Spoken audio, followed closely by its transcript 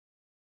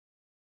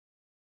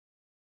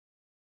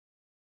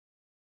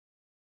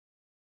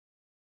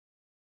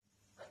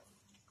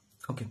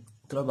ওকে,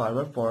 তোরা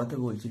বারবার পড়াতে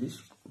বলছিলিস,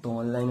 তো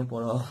অনলাইনে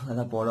পড়াও,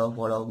 দাদা পড়াও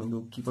পড়াও, কিন্তু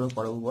কি করে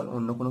পড়াবো বল?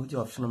 অন্য কোনো কিছু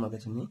অপশন আমার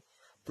কাছে নেই।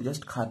 তো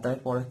জাস্ট খাতায়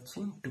পড়াচ্ছি,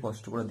 একটু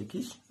কষ্ট করে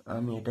দেখিস।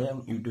 আমি এটাই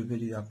ইউটিউবে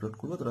যদি আপলোড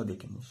করবো, তোরা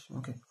দেখে নিস।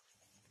 ওকে,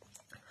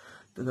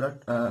 তো তোরা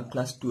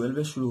ক্লাস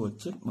 12-এ শুরু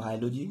হচ্ছে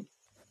বায়োলজি।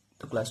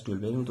 তো ক্লাস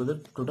 12 এবং তোদের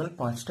টোটাল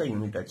 5টা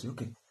ইউনিট আছে।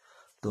 ওকে,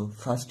 তো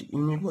ফার্স্ট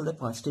ইউনিট বলতে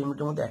 5টা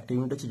ইউনিটের মধ্যে একটা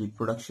ইউনিট আছে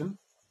রিপ্রোডাকশন,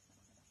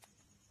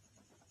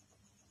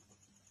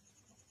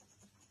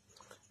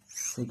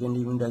 সেকেন্ড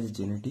ইউনিট আছে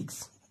genetics,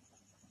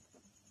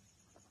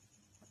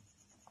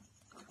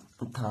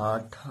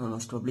 third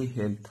most probably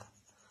health.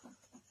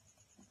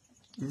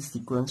 যদি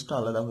সিকোয়েন্সটা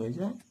আলাদা হয়ে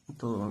যায়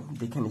তো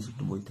দেখে নিস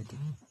একটু বই থেকে।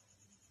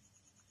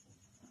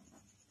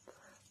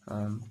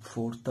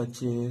 ফোর্থ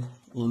আছে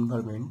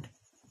এনভায়রনমেন্ট,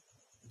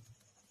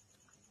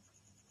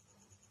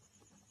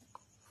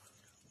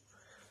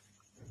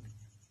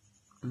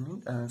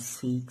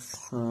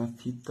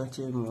 ফিফথ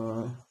আছে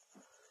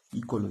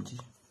ইকোলজি।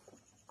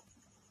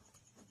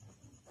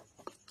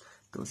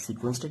 তো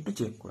সিকোয়েন্সটা একটু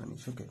চেক করে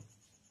নিস। ওকে,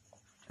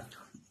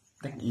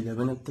 দেখ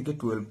 11-এর থেকে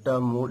 12টা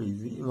মোর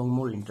ইজি এবং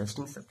মোর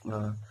ইন্টারেস্টিং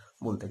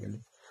বলতে গেলে।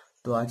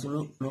 তো আজ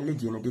আমি মেনলি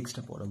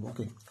জেনেটিক্সটা পড়াবো।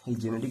 ওকে, এই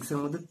জেনেটিক্সের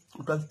মধ্যে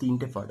টোটাল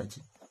 3টে পার্ট আছে।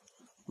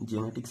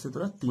 জেনেটিক্সে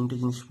তোরা 3টে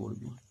জিনিস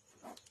পড়বি।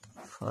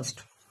 ফার্স্ট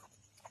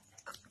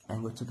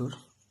এক হচ্ছে তোর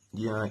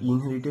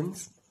ইনহেরিটেন্স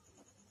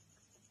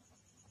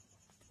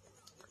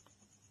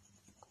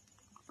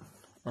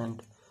অ্যান্ড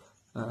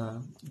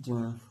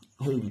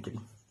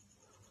হেরিডিটারি।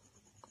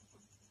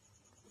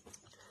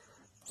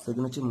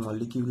 সেকেন্ড হচ্ছে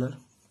মলিকিউলার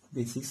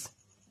বেসিস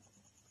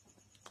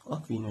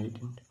অফ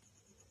ইনহেরিটেন্ট।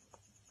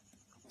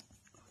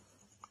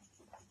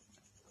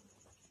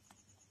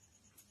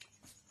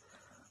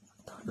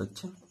 থার্ড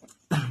হচ্ছে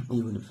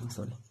ইভলিউশন।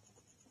 সরি,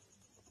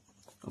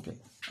 ওকে,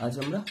 আজ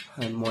আমরা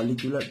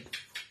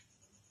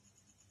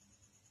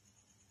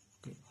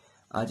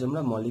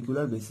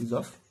মলিকুলার বেসিস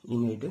অফ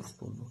ইনহেরিটেন্স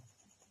পড়বো।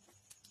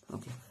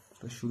 ওকে,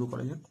 তো শুরু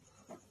করা যাক।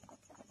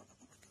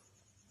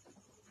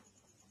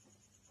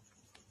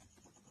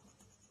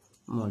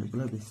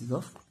 Molecular basis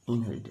of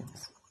inheritance.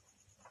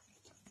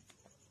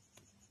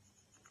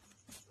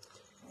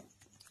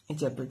 এই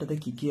চ্যাপ্টারটাতে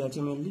কি কি আছে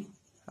মেনলি,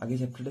 আগে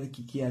চ্যাপ্টারটাতে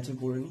কি কি আছে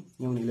পড়ে নি।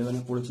 যেমন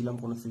 11-এ পড়েছিলাম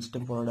কোনো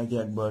সিস্টেম পড়ার আগে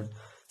একবার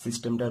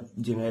সিস্টেমটার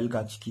জেনারেল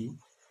কাজ কি,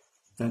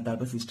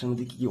 তারপর সিস্টেমের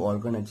মধ্যে কি কি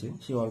অর্গান আছে,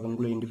 সেই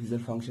অর্গানগুলো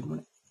ইন্ডিভিজুয়াল ফাংশন,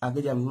 মানে আগে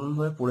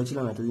যেমনভাবে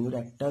পড়েছিলাম এতদিন ধরে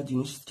একটা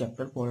জিনিস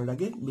চ্যাপ্টার পড়ার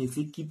আগে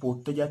বেসিক কি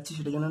পড়তে যাচ্ছি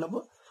সেটা জেনে নেবো,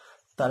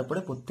 তারপরে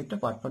প্রত্যেকটা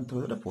পার্ট পার্ট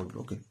ধরে ধরে পড়বো।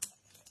 ওকে,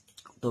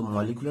 তো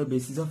মলিকুলার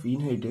বেসিস অফ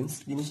ইনহেরিটেন্স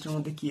জিনিসটার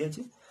মধ্যে কি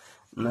আছে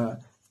না,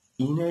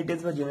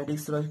 ইনহেরিটেন্স বা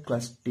জেনেটিক্স তোরা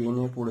ক্লাস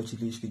 10-এ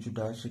পড়েছিলিস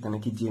কিছুটা। সেখানে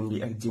কি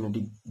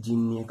জেনেটিক জিন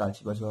নিয়ে কাজ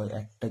বাজ হয়,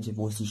 একটা যে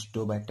বৈশিষ্ট্য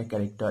বা একটা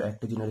ক্যারেক্টার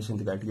একটা জেনারেশন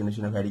থেকে একটা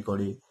জেনারেশনে ভ্যারি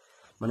করে,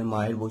 মানে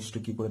মায়ের বৈশিষ্ট্য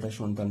কি করে তার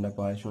সন্তানরা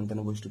পায়,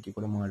 সন্তানের বৈশিষ্ট্য কি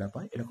করে মারা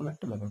পায়, এরকম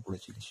একটা ব্যাপার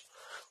পড়েছিলিস।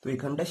 তো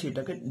এখানটা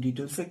সেটাকে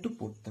ডিটেলসে একটু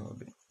পড়তে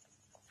হবে।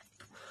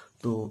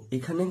 তো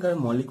এখানেকার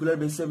মলিকুলার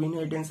বেসিস অফ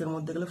ইনহেরিটেন্স এর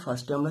মধ্যে গেলে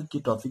ফার্স্টে আমরা কি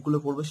টপিকগুলো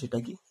পড়বো সেটা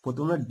কি,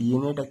 প্রথমে আমরা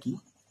ডিএনএটা কি,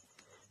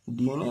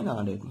 ডিএনএ না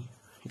আরএনএ,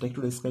 এটা একটু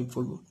ডেসক্রাইব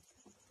করবো।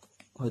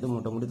 হয়তো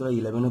মোটামুটি তোরা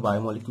 11-এ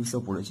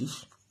বায়োমলিকিউলসও পড়েছিস।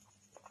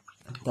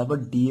 তারপর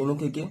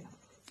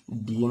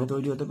ডিএনএ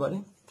তৈরি হতে পারে,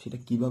 সেটা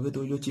কিভাবে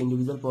তৈরি হচ্ছে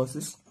ইন্ডিভিজুয়াল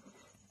প্রসেস।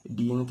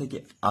 ডিএনএ থেকে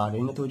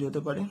আরএনএ তৈরি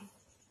হতে পারে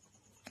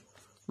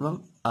এবং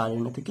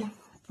আরএনএ থেকে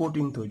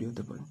প্রোটিন তৈরি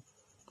হতে পারে।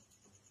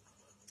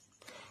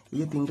 এই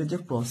যে তিনটে যে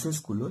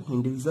প্রসেসগুলো,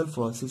 ইন্ডিভিজুয়াল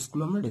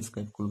প্রসেসগুলো আমরা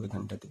ডেসক্রাইব করবো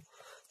এখানটাতে।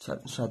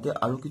 সাথে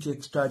আরো কিছু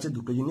এক্সট্রা আছে,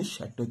 দুটো জিনিস,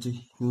 একটা হচ্ছে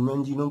হিউম্যান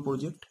জিনোম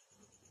প্রজেক্ট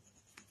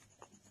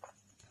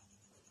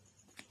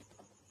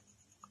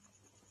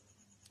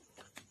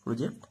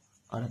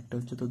আর একটা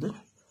হচ্ছে তোদের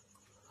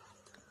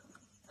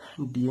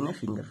ডিএনএ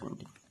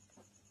ফিঙ্গারপ্রিন্টিং।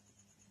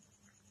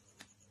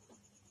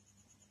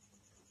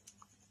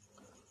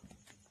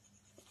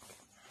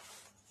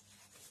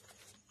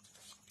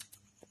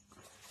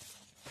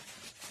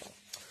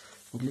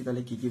 বুঝলি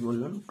তাহলে কি কি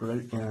বললাম? টোটাল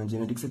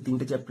জেনেটিক্সের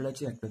 3টে চ্যাপ্টার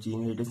আছে, একটা হচ্ছে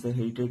inheritance R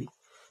হেরিটেরি,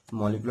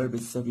 molecular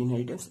basis of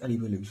inheritance R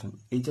evolution.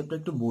 এই চ্যাপ্টার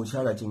একটু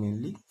বোঝার আছে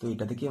মেনলি, তো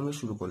এটা থেকে আমরা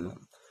শুরু করলাম।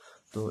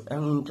 তো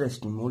এখন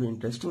মোর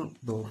ইন্টারেস্টিং,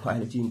 তো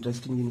বায়োলজি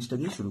ইন্টারেস্টিং জিনিসটা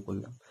দিয়ে শুরু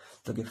করলাম।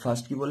 তোকে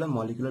ফার্স্ট কি বললাম,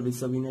 মলিকুলার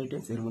বেসিস অফ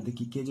ইনহেরিটেন্স। এর মধ্যে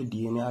কি কি আছে,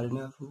 ডিএনএ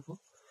আরএনএ পড়বো।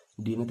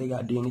 ডিএনএ থেকে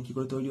ডিএনএ কি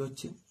করে তৈরি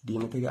হচ্ছে,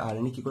 ডিএনএ থেকে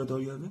আরএনএ কি করে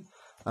তৈরি হবে,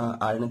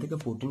 আরএনএ থেকে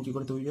প্রোটিন কি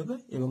করে তৈরি হবে,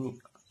 এবং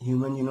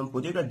হিউম্যান জিনোম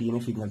প্রজেক্ট আর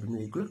ডিএনএ ফিঙ্গারপ্রিন্ট,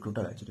 এইগুলো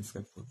টোটাল আছে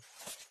ডিসক্রাইব করবো।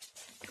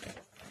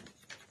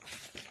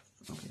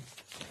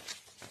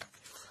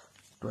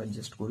 একটু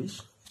অ্যাডজাস্ট করিস।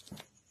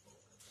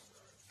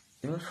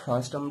 এবার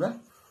ফার্স্ট আমরা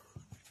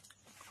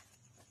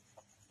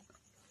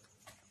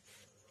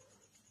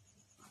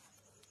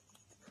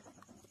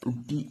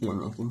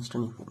ডিএনএ জিনিসটা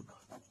নিয়ে পড়বো।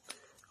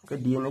 ওকে,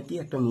 ডিএনএ কি,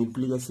 একটা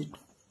নিউক্লিক অ্যাসিড।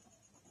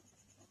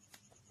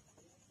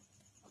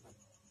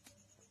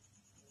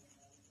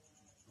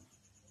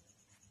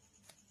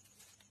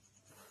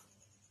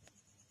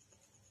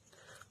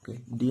 ওকে,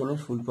 DNA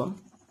full form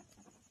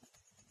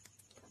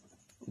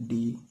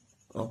D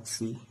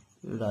oxy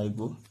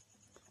ribo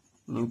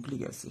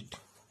nucleic acid.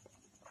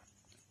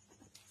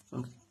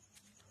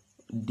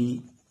 D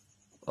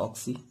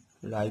oxy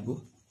ribo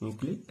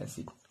nucleic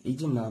acid. এই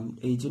যে নাম,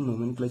 এই যে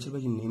নোমেনক্লেচার বা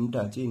যে নেমটা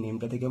আছে, এই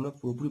নেমটা থেকে আমরা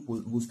পুরোপুরি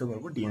বুঝতে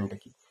পারবো ডিএনএটা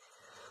কি।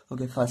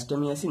 ওকে, ফার্স্টে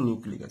আমি আসি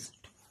নিউক্লিক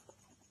অ্যাসিড।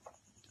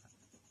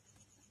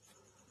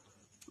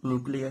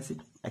 নিউক্লিক অ্যাসিড,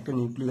 একটা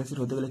নিউক্লিক অ্যাসিড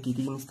হতে গেলে কী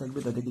কী জিনিস থাকবে,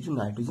 তাতে কিছু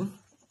নাইট্রোজেন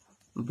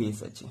বেস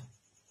আছে।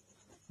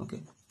 ওকে,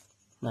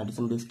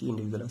 নাইট্রোজেন বেস কি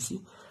ইন্ডিভিজুয়াল আসি।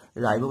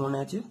 রাইবো মানে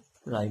আছে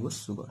রাইবোস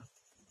সুগার।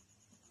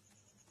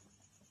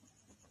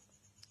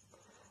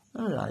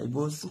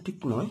 রাইবোস ঠিক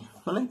নয়,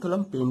 মানে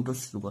ধরলাম পেন্টোস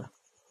সুগার।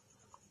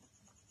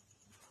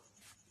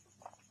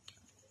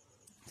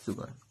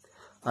 সুগার।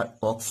 আর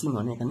অক্সি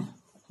মানে এখানে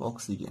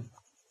অক্সিজেন,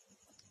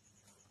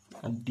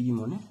 আর ডি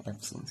মানে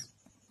অ্যাবসেন্স।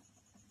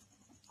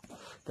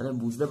 তাহলে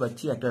বুঝতে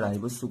পারছি একটা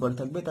রাইবোস সুগার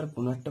থাকবে, তার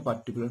কোনো একটা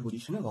পার্টিকুলার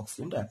পজিশনে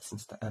অক্সিজেনটা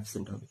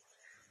অ্যাবসেন্ট হবে।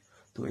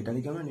 তো এটা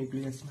থেকে আমরা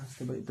নিউক্লিক অ্যাসিড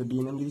আসতে পারি। তো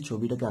ডিএনএম যদি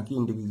ছবিটাকে আঁকি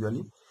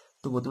ইন্ডিভিজুয়ালি,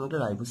 তো প্রথমে একটা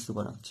রাইবোস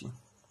সুগার আঁকছি।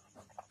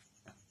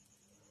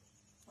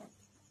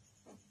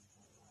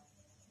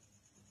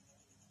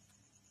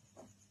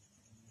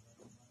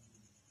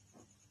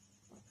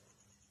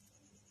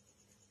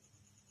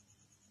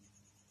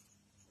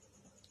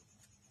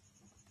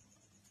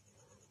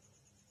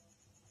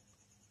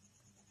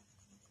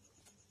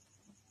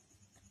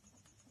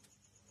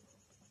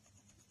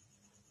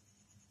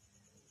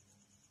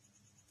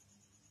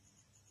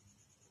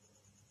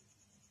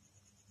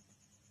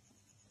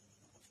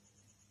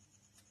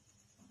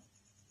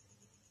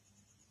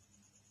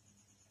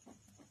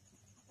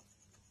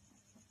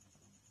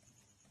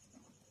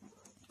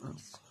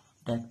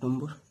 এটা 1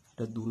 নম্বর,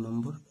 এটা 2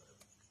 নম্বর,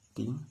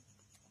 3,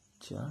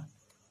 4,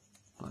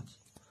 5।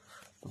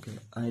 ওকে,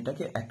 আর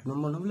এটাকে 1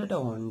 নম্বর না বলে এটা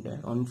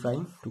 1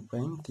 prime, 2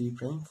 prime, 3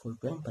 prime, 4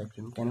 prime, 5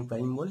 prime. কেন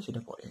প্রাইম বলে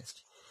সেটা পরে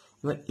আসছে।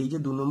 এবার এই যে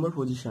 2 নম্বর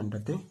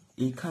পজিশনটাতে,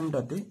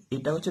 এইখানটাতে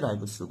এটা হচ্ছে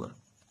রাইবোস সুগার।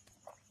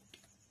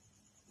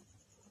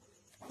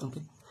 ওকে,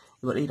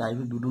 এবার এই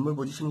রাইবোস 2 নম্বর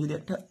পজিশনে যদি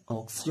একটা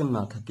অক্সিজেন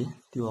না থাকে,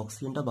 তো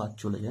অক্সিজেনটা বাদ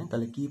চলে যায়,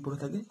 তাহলে কি পড়ে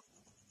থাকে,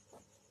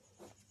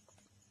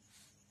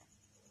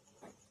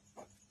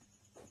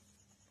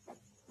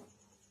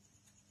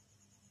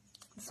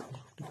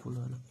 একটু ভুল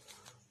হলো,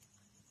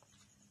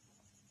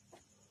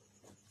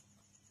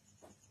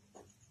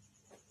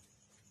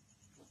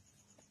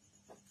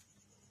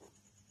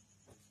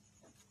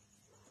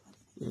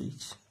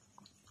 এইচ,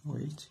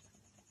 ওএইচ।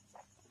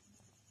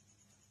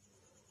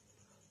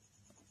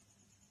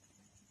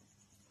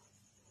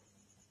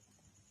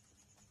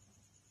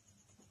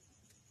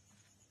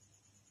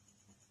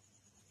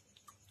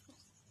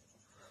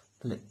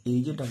 তাহলে এই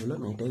যেটা হলো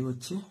এটাই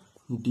হচ্ছে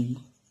ডি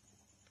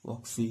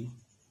অক্সি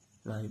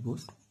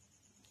রাইবোস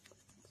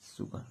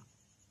সুগার।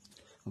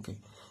 ওকে,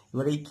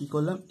 এবার এই কি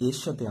করলাম, এর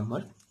সাথে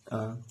আমার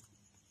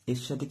এর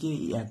সাথে কি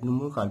 1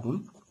 নম্বর কার্বন,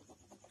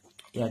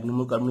 1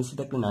 নম্বর কার্বনের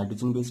সাথে একটা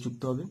নাইট্রোজেন বেস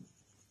যুক্ত হবে,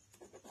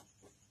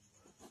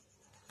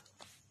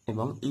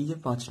 এবং এই যে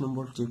 5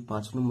 নম্বর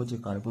যে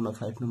কার্বন আর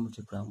 5 নম্বর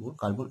যে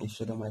কার্বন, এর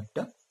সাথে আমার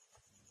একটা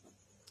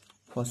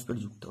ফসফেট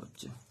যুক্ত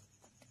হচ্ছে।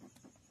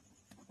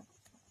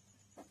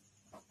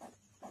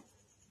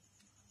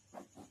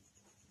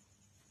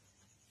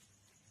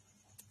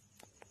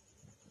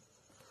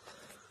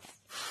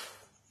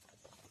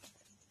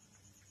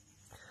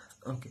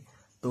 ওকে,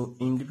 তো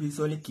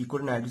ইন্ডিভিজুয়ালি কি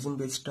করে নাইট্রোজেন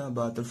বেসটা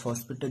বা তোর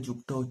ফসফেটটা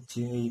যুক্ত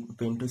হচ্ছে এই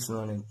পেন্টোস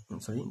মানে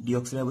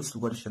ডিঅক্সিরাইবোস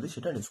সুগারের সাথে,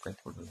 সেটা ডিসক্রাইব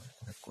করবে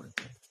করে।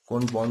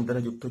 কোন বন্ড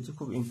দ্বারা যুক্ত হচ্ছে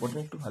খুব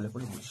ইম্পর্টেন্ট, একটু ভালো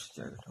করে বুঝিস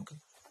জায়গাটা। ওকে,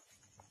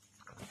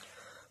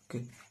 ওকে,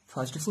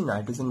 ফার্স্ট হচ্ছে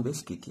নাইট্রোজেন বেস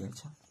কি কি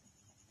আছে।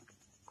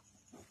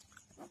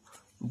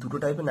 দুটো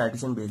টাইপের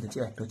নাইট্রোজেন বেস আছে,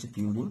 একটা হচ্ছে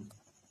পিউরিন,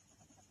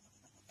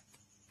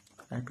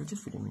 আর একটা হচ্ছে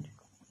ফিরিমিডিন।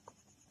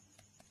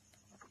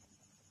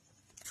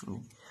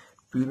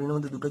 পিউরিনের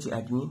মধ্যে দুটো আছে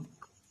অ্যাডমিন,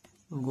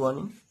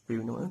 গুয়ানিন।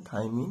 পিউরিনের মধ্যে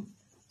থাইমিন,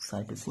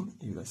 সাইটোসিন,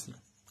 ইউরাসিল।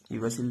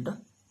 ইউরাসিলটা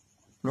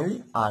মেনলি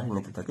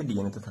আরএনএতে থাকে,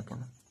 ডিএনএতে থাকে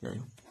না। যাই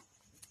হোক,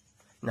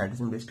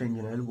 নাইট্রোজেন বেসটা ইন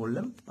জেনারেল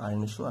বললাম,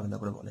 আরএনএর সঙ্গে আলাদা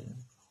করে বলা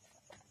যাবে।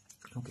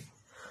 ওকে,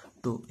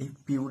 তো এই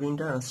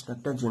পিউরিনটার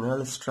একটা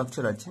জেনারেল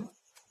স্ট্রাকচার আছে।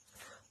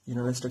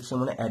 জেনারেল স্ট্রাকচার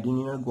মানে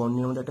অ্যাডিনিন আর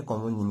গুয়ানিনের মধ্যে একটা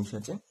কমন জিনিস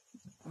আছে,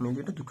 মেনলি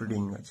এটা দুটো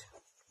রিং আছে।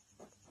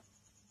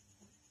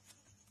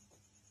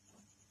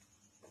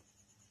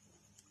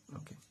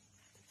 ওকে,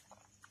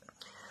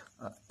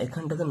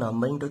 এখানটাতে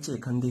নাম্বারিংটা হচ্ছে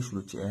এখান দিয়ে শুরু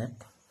হচ্ছে 1,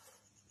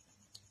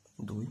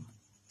 2,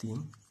 3,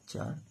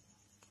 4,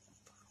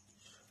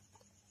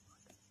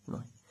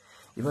 9।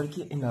 এবার কি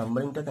এই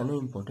নাম্বারিংটা কেন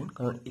ইম্পর্টেন্ট,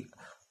 কারণ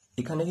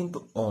এখানে কিন্তু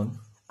 1,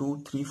 2,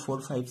 3, 4,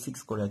 5, 6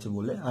 করে আছে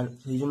বলে, আর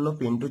সেই জন্য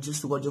পেন্টোজ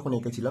সুগার যখন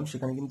এঁকেছিলাম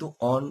সেখানে কিন্তু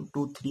 1,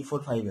 2, 3, 4,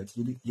 5 আছে।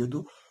 যেহেতু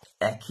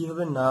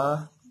একইভাবে না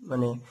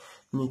মানে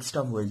মিক্সড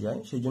আপ হয়ে যায়,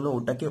 সেই জন্য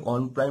ওটাকে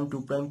 1 প্রাইম, 2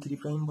 প্রাইম, 3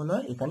 প্রাইম বলা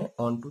হয়, এখানে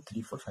 1, 2,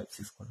 3, 4, 5,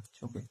 6 করা হচ্ছে।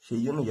 ওকে,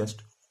 সেই জন্য জাস্ট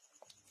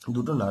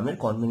দুটো নামের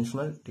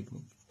কনভেনশনাল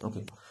টেকনিক।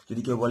 ওকে,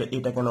 যদি কেউ বলে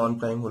এটা কেন 1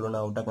 প্রাইম হলো না,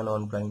 ওটা কেন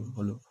 1 প্রাইম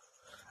হলো,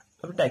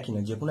 ব্যাপারটা একই না,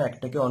 যে কোনো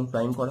একটাকে 1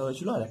 প্রাইম করা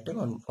হয়েছিল আর একটাকে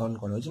অন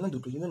করা হয়েছিল না,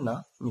 দুটো যদি না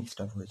মিক্সড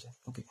আপ হয়ে যায়।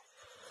 ওকে,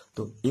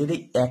 তো এর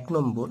এই 1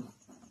 নম্বর,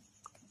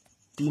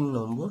 3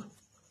 নম্বর,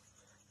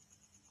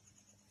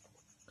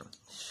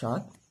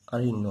 7 আর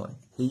এই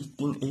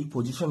 9, এই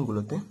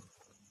পজিশনগুলোতে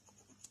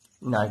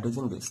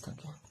নাইট্রোজেন বেস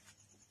থাকে।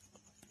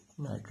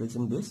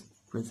 নাইট্রোজেন বেস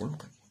প্রেজেন্ট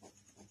থাকে,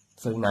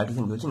 সরি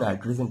নাইট্রোজেন বলছি,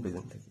 নাইট্রোজেন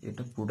প্রেজেন্ট থাকে,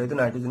 এটা পুরোটাই তো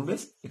নাইট্রোজেন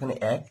বেস। এখানে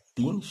 1,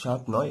 3,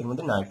 7, 9 এর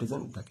মধ্যে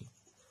নাইট্রোজেন থাকে।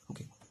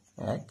 ওকে,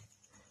 1,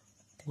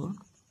 3,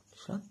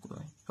 7,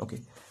 9। ওকে,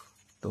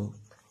 তো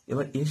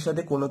এবার এর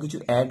সাথে কোনো কিছু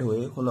অ্যাড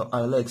হয়ে, কোনো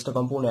আলাদা এক্সট্রা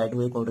কম্পাউন্ড অ্যাড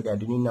হয়ে, কোনোটা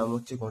অ্যাডিনিন নাম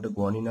হচ্ছে, কোনোটা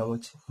গুয়ানিন নাম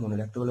হচ্ছে। মনে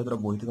রাখতে বলে তোরা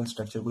বই থেকে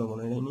স্ট্রাকচারগুলো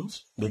মনে নিস,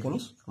 দেখে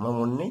নিস। আমার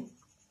মনে নেই,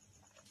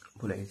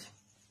 ভুলে গেছি,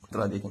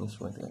 তোরা দেখে নিস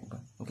বই থেকে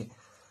একবার। ওকে,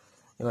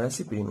 এবার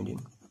আসছি পিরিমিডিন।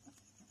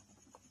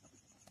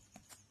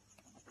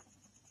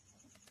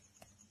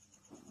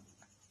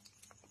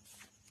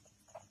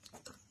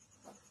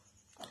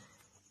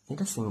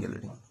 এটা সিঙ্গেল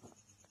রিং।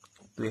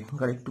 তো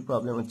এখানকার একটু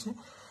প্রবলেম হচ্ছে,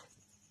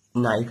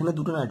 না এখানে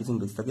দুটো নাইট্রোজেন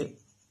বেস থাকে,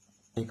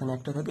 এখানে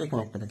একটা থাকে,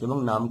 এখানে একটা থাকে, এবং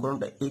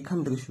নামকরণটা এখান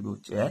থেকে শুরু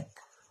হচ্ছে, 1,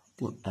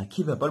 3,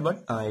 একই ব্যাপার। বাট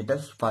এটা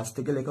ফার্স্ট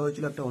থেকে লেখা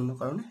হয়েছিল একটা অন্য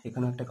কারণে,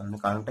 এখানে একটা কারণে।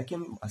 কারণটা কি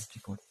আমি আসছি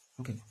পরে।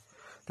 ওকে,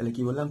 তাহলে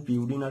কি বললাম,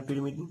 পিউরিন আর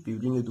পিরিমিডিন।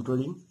 পিউরিনের দুটো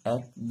রিং,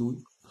 1, 2,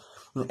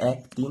 1,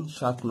 3,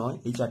 7, 9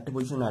 এই 4টে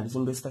পজিশনে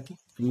নাইট্রোজেন বেস থাকে।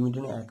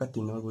 পিরিমিডিনে 1 আর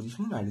 3 নম্বর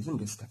পজিশনে নাইট্রোজেন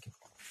বেস থাকে।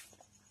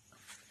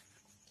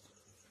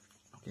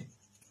 ওকে,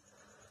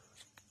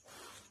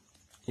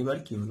 এবার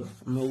কি হলো,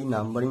 আমি এই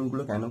নাম্বারিং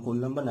গুলো কেন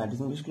করলাম, বা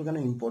নাইট্রোজেন বেসগুলো কেন,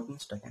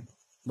 ইম্পর্টেন্সটা কেন,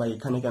 বা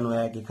এখানে কেন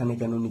 1, এখানে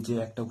কেন নিচে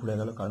একটা ঘুরে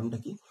গেল, কারণটা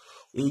কি,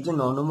 এই যে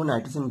 9 নম্বর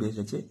নাইট্রোজেন বেস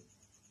আছে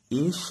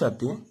এর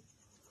সাথে,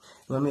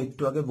 এবার আমি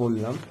একটু আগে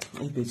বললাম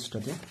এই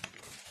পেজটাতে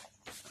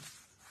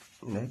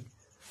দেখ,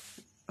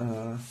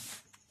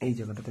 এই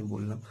জায়গাটাতে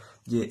বললাম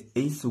যে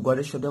এই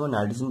সুগারের সাথে আমার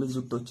নাইট্রোজেন বেস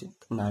যুক্ত হচ্ছে।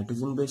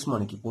 নাইট্রোজেন বেস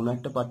মানে কি, কোনো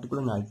একটা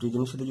পার্টিকুলার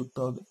নাইট্রোজেনের সাথে যুক্ত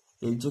হবে।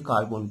 এর যে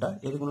কার্বনটা,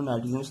 এর কোনো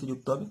নাইট্রোজেনের সাথে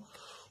যুক্ত হবে।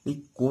 এই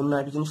কোন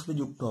নাইট্রোজেনের সাথে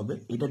যুক্ত হবে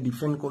এটা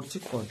ডিপেন্ড করছে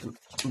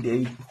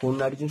এই কোন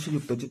নাইট্রোজেনের সাথে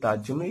যুক্ত হচ্ছে, তার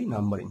জন্য এই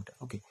নাম্বারিংটা।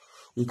 ওকে,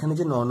 এখানে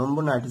যে 9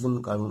 নম্বর নাইট্রোজেন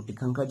কার্বন,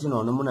 এখানকার যে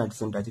 9 নম্বর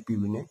নাইট্রোজেনটা আছে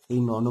পিউরিনে, এই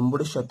 9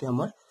 নম্বরের সাথে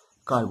আমার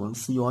কার্বন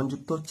C1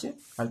 যুক্ত হচ্ছে,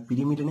 আর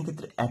পিরিমিডিনের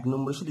ক্ষেত্রে 1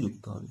 নম্বরের সাথে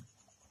যুক্ত হবে।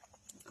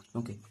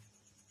 ওকে,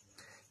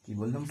 কি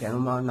বললাম কেন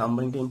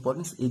নাম্বারিংটা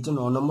ইম্পর্টেন্স, এই যে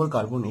 9 নম্বর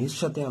কার্বন, এর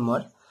সাথে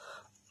আমার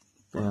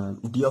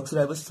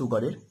ডিঅক্সিরাইবোজ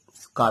সুগারের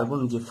কার্বন,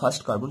 যে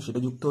ফার্স্ট কার্বন সেটা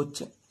যুক্ত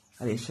হচ্ছে,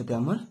 আর এর সাথে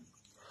আমার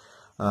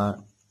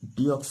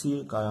ডিঅক্সি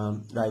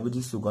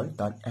রাইবোজিক সুগার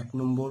তার 1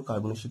 নম্বর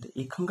কার্বনের সাথে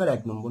এখানকার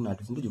 1 নম্বর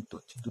নাইট্রোজেনটা যুক্ত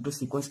হচ্ছে। দুটো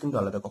সিকোয়েন্স কিন্তু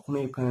আলাদা, কখনো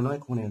এখানে নয়,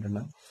 কখনো এটা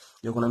নয়।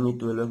 যখন আমি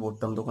 12-এ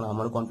পড়তাম তখন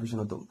আমারও কনফিউশন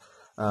হতো,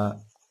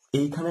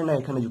 এইখানে না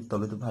এখানে যুক্ত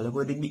হবে। তো ভালো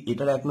করে দেখবি,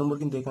 এটার 1 নম্বর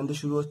কিন্তু এখান থেকে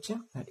শুরু হচ্ছে,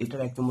 আর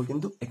এটার 1 নম্বর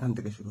কিন্তু এখান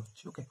থেকে শুরু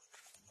হচ্ছে। ওকে,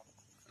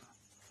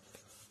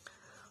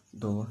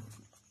 তো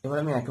এবার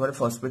আমি একেবারে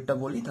ফসফেটটা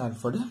বলি,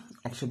 তারপরে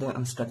একসাথে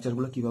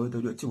স্ট্রাকচারগুলো কিভাবে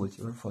তৈরি হচ্ছে বলছি।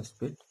 এবার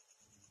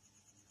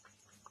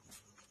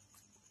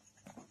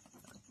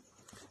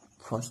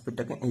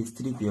ফসফেটটাকে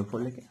H3PO4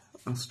 লেখে,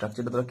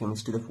 স্ট্রাকচারটা তোরা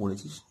কেমিস্ট্রিতে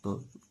পড়েছিস, তো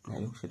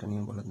যাই হোক সেটা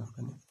নিয়ে বলার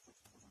দরকার নেই।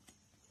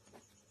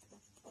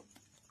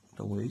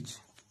 এটা OH,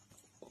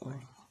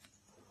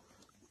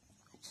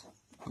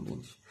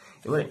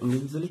 এবার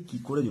ইন্ডিভিজুয়ালি কি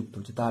করে যুক্ত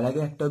হচ্ছে, তার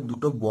আগে একটা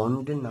দুটো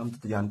বন্ডের নাম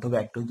তো জানতে হবে।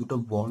 একটা দুটো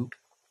বন্ড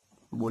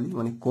বলি,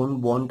 মানে কোন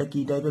বন্ডটা কি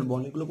টাইপের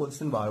বন্ড, এগুলো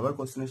কোশ্চেন বারবার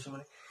কোশ্চেন এসে,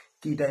 মানে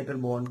কি টাইপের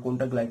বন্ড,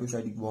 কোনটা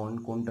গ্লাইকোসাইডিক বন্ড,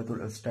 কোনটা তোর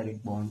স্টারিক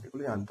বন্ড,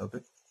 এগুলো জানতে হবে।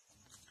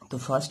 তো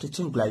ফার্স্ট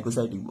হচ্ছে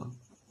গ্লাইকোসাইডিক বন্ড।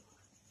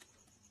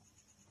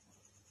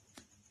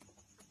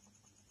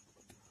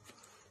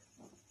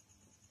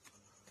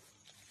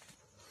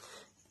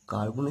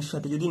 কার্বনের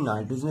সাথে যদি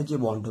নাইট্রোজেনের যে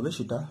বন্ড হবে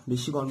সেটা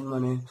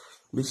মানে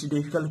বেশি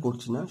ডিফিকাল্ট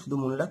করছি না, শুধু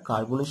মনে রাখ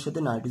কার্বনের সাথে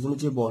নাইট্রোজেনের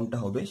যে বন্ডটা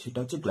হবে সেটা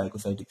হচ্ছে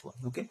গ্লাইকোসাইডিক বন্ড।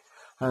 ওকে,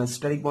 হ্যাঁ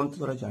স্টারিক বন্ড তো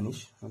তোরা জানিস,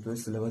 তোদের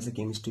সিলেবাসে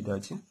কেমিস্ট্রিতে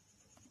আছে।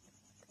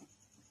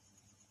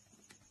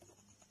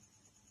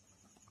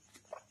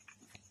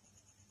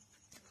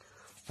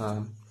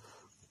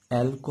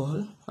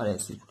 অ্যালকোহল আর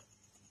অ্যাসিড।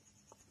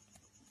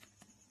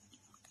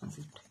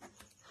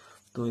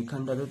 তো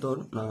এখানটাতে তোর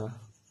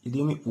যদি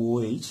আমি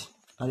OH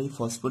আর এই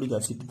ফসফরিক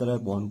অ্যাসিড দ্বারা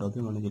বন্ড হবে,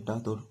 মানে যেটা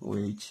তোর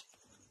OH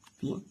P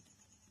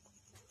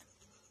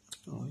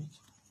OH,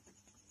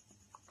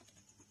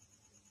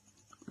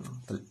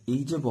 তাহলে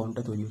এই যে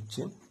বন্ডটা তৈরি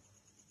হচ্ছে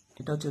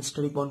এটা হচ্ছে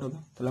স্টারিক বন্ড হবে।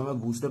 তাহলে আমরা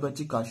বুঝতে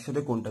পারছি কার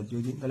সাথে কোনটা,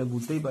 যদি তাহলে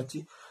বুঝতেই পারছি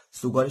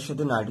সুগারের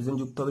সাথে নাইট্রোজেন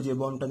যুক্ত হবে যে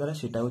বন্ডটা দ্বারা,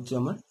 সেটা হচ্ছে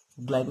আমার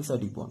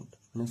গ্লাইকোসাইডিক বন্ড।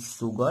 মানে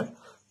সুগার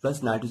প্লাস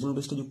নাইট্রোজেন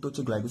বেসটা যুক্ত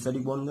হচ্ছে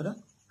গ্লাইকোসাইডিক বন্ড দ্বারা,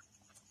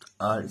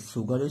 আর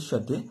সুগারের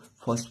সাথে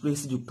ফসফরিক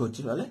অ্যাসিড যুক্ত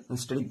হচ্ছে তাহলে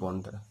স্টারিক বন্ড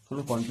দ্বারা,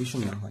 কোনো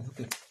কনফিউশন না হয়।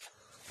 ওকে,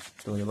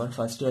 তো এবার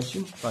ফার্স্টে আসি,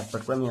 পার্ট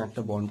পার্ট করে আমি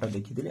একটা বন্ডটা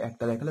দেখিয়ে দিলে,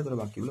 একটা দেখালে তোরা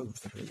বাকিগুলো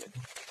বুঝতে পেরে যাবে।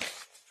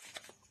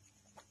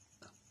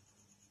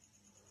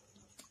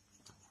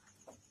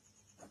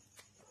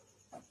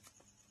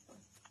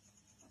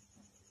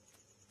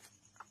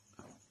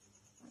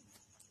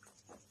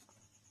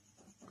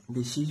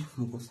 বেশি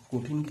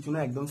কঠিন কিছু না,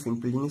 একদম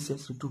সিম্পল জিনিস,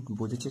 একটু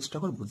বোঝার চেষ্টা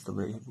কর, বুঝতে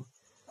পেরে যাবো।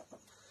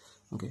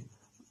 ওকে,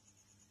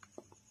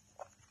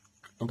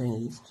 এটা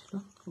এইচ ছিল,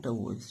 এটা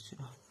ওএস ছিল।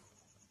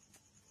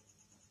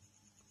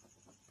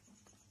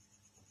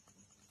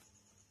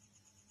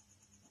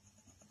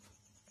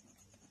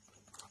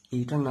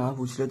 এইটা না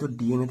বুঝলে তো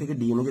ডিএনএ থেকে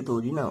ডিএনএ যে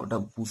তৈরি না, ওটা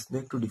বুঝতে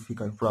একটু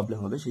ডিফিকাল্ট প্রবলেম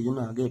হবে, সেই জন্য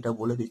আগে এটা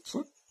বলে দিচ্ছি,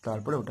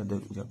 তারপরে ওটা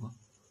যাবো।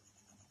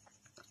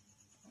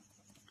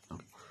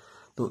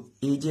 তো তো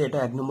এই যে এটা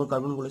 1 নম্বর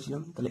কার্বন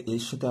বলেছিলাম, তাহলে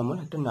এর সাথে আমার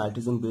একটা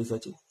নাইট্রোজেন বেস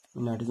আছে।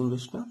 নাইট্রোজেন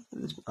বেসটা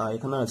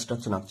এখানে আর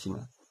স্ট্রাকচার আঁকছি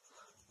না।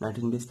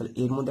 নাইট্রোজেন বেস, তাহলে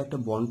এর মধ্যে একটা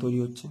বন্ড তৈরি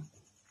হচ্ছে।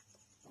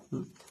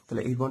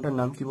 তাহলে এই বন্ডটার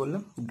নাম কি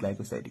বললাম?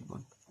 Glycosidic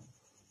bond.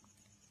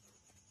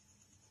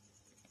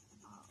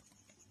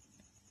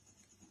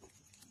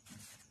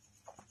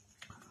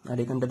 আর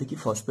এখানটাতে কি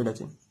ফসফেট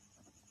আছে।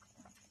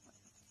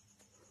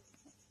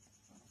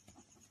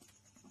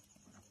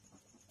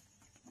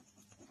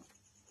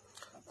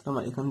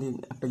 আমার এখান দিয়ে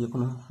একটা যে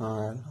কোনো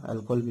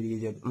অ্যালকোহল বেরিয়ে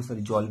যাবে,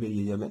 সরি জল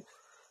বেরিয়ে যাবে।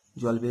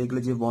 জল বেরিয়ে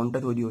গেলে যে বন্ডটা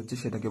তৈরি হচ্ছে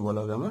সেটাকে বলা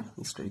হবে আমার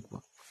স্টেরিক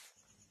বন্ড।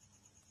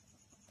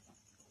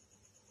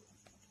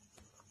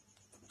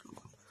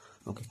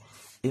 ওকে,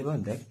 এবার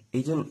দেখ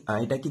এই যে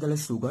এটা কি তাহলে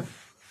সুগার,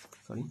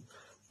 সরি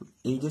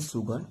এই যে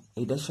সুগার,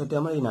 এটার সাথে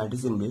আমার এই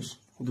নাইট্রোজেন বেস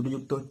দুটো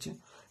যুক্ত হচ্ছে,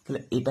 তাহলে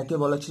এটাকে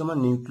বলা হচ্ছে আমার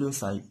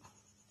নিউক্লিওসাইড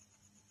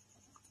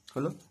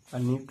হলো।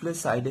 আর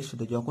নিউক্লিওসাইডের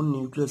সাথে যখন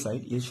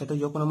নিউক্লিওসাইড এর সাথে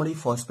যখন আমার এই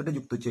ফসফেটে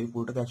যুক্ত হচ্ছে, এই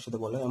পুরোটাকে একসাথে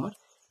বলা হয় আমার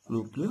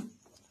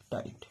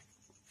নিউক্লিওটাইড।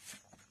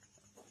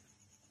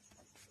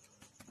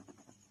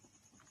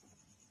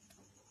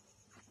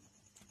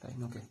 তাই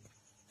না? ওকে,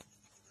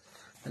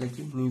 তাহলে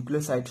কি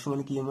নিউক্লিওসাইড সমান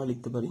কি আমরা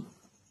লিখতে পারি?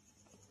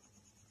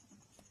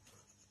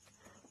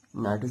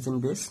 Nitrogen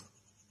base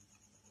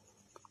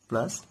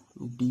plus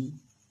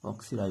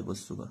deoxyribose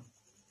sugar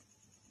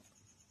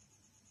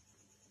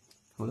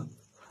হলো।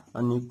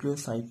 আর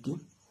নিউক্লিওসাইড কি,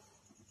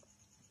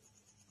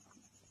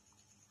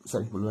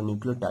 সরি বলবো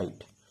নিউক্লিওটাইড।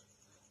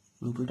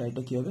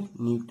 নিউক্লিওটাইডটা কি হবে?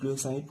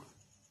 নিউক্লিওসাইড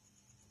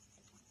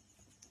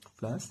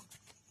প্লাস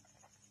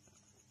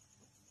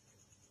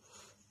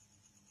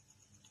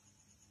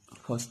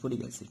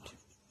ফসফরিক অ্যাসিড,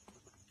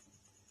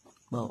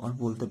 বা আর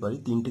বলতে পারি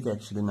তিনটেকে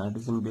একসাথে,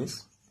 nitrogen base,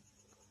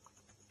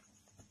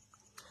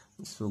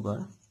 sugar,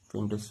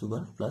 pentose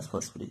sugar plus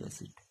phosphoric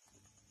acid,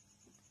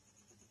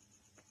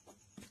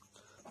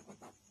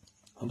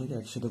 এটাকে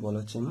একসাথে বলা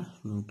হচ্ছে আমার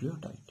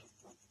নিউক্লিওটাইড।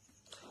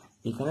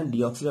 এখানে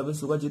ডিঅক্সিরাইবোজ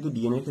সুগার যেহেতু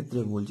ডিএনএ এর ক্ষেত্রে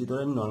বলছি,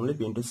 তোরা নর্মালি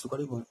পেন্টোজ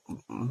সুগারই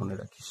মনে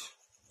রাখিস,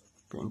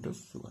 পেন্টোজ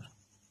সুগার।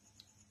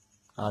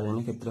 আর এর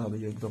ক্ষেত্রে হবে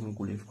যেহেতু তখন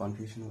গুলিয়ে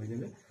কনফিউশন হয়ে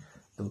যাবে।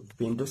 তো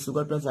pentose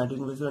sugar plus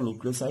nitrogen base হলো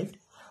নিউক্লিওসাইড,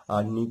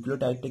 আর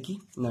নিউক্লিওটাইডটা কি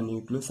না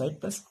নিউক্লিওসাইড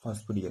প্লাস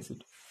ফসফরিক অ্যাসিড।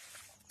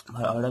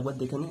 আর একবার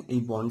দেখে নে এই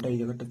বন্ডটা এই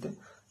জায়গাটাতে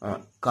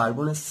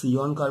কার্বনের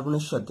সিয়ন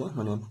কার্বনের সাথে,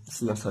 মানে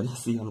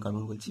সিয়ন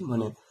কার্বন বলছি,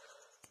 মানে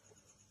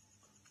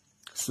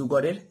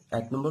সুগারের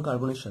 1 নম্বর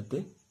কার্বনের সাথে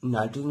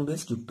নাইট্রোজেন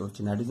বেস যুক্ত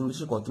হচ্ছে। নাইট্রোজেন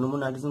বেসে কত নম্বর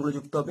নাইট্রোজেনগুলো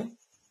যুক্ত হবে?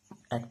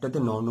 একটাতে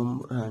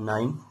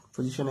 9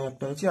 পজিশনে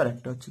একটা আছে, আর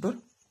একটা হচ্ছে তোর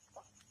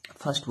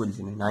ফার্স্ট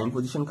পজিশনে। 9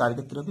 পজিশন কার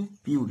ক্ষেত্রে হবে?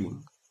 পিউরিন।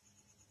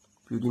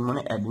 পিউরিন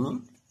মানে অ্যাডেনিন,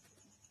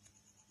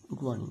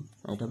 গুয়ানিন,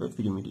 এটা হবে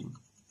পিরিমিডিন।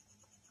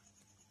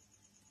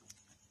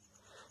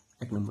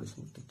 1 নম্বরে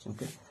যুক্ত হচ্ছে।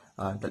 ওকে,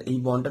 আর তাহলে এই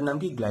বন্ডটার নাম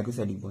কি?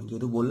 Glycosidic bond.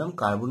 যেহেতু বললাম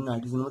কার্বন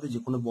নাইট্রোজেনের মধ্যে যে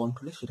কোনো বন্ড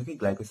হলে সেটাকে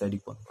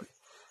গ্লাইকোসাইডিক বন্ড বলে।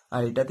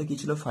 আর এটাতে কি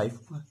ছিল?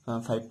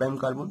 5 প্রাইম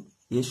কার্বন,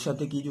 এর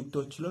সাথে কি যুক্ত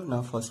হচ্ছিল না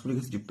ফসফরিক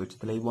অ্যাসিড যুক্ত হচ্ছে।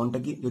 তাহলে এই বন্ডটা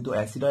কি, যেহেতু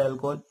অ্যাসিড আর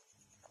অ্যালকোহল,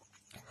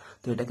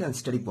 তো এটাকে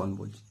অ্যাস্টারিক বন্ড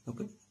বলছি।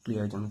 ওকে,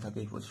 ক্লিয়ার যেন থাকে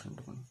এই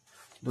পজিশনটা।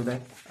 তো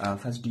দেখ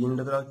ফার্স্ট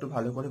ডিএনএটা তোরা একটু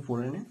ভালো করে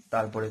পড়ে নে,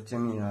 তারপরে হচ্ছে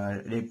আমি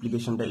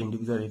রেপ্লিকেশনটা,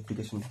 ইন্ডিভিজুয়াল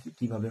রেপ্লিকেশন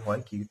কিভাবে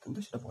হয় কি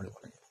সেটা পরে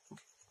বলা যাবে।